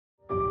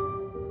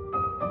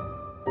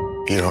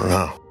You don't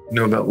know.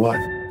 Know about what?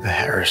 The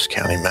Harris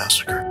County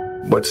Massacre.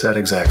 What's that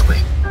exactly?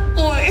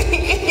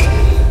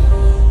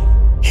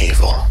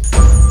 Evil.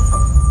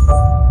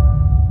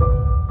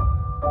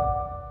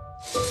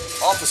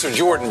 Officer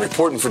Jordan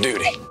reporting for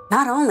duty.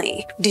 Not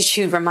only did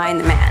you remind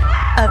the man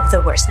of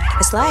the worst night of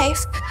his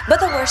life, but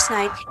the worst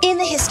night in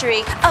the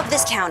history of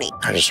this county.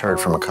 I just heard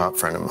from a cop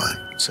friend of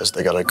mine. Says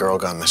they got a girl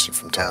gone missing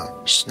from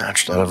town.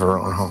 Snatched out of her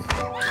own home.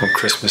 On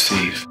Christmas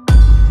Eve.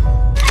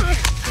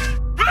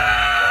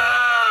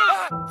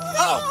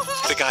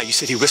 Oh, the guy, you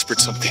said he whispered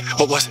something.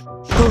 What was it?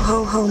 Ho,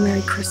 ho, ho,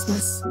 Merry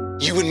Christmas.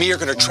 You and me are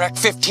gonna trek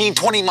 15,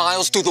 20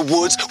 miles through the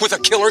woods with a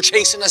killer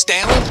chasing us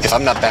down? If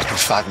I'm not back in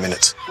 5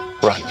 minutes,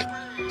 run.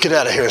 Get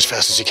out of here as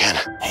fast as you can.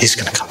 He's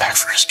gonna come back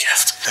for his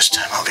gift. This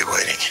time I'll be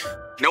waiting.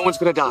 No one's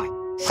gonna die.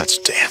 Let's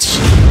dance.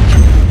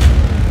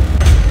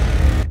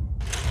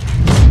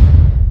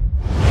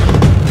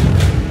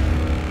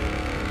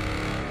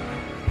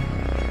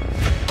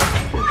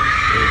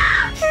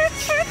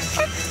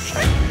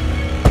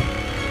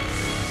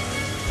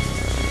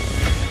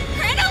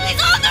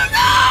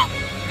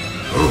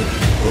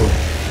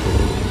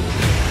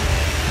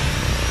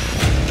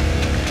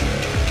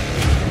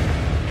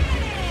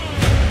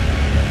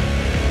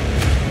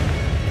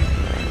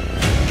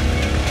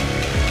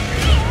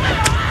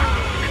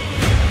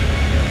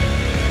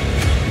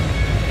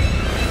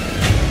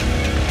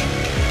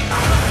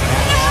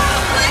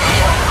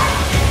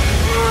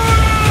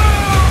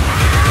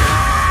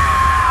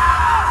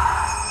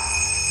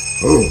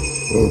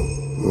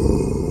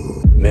 Oh.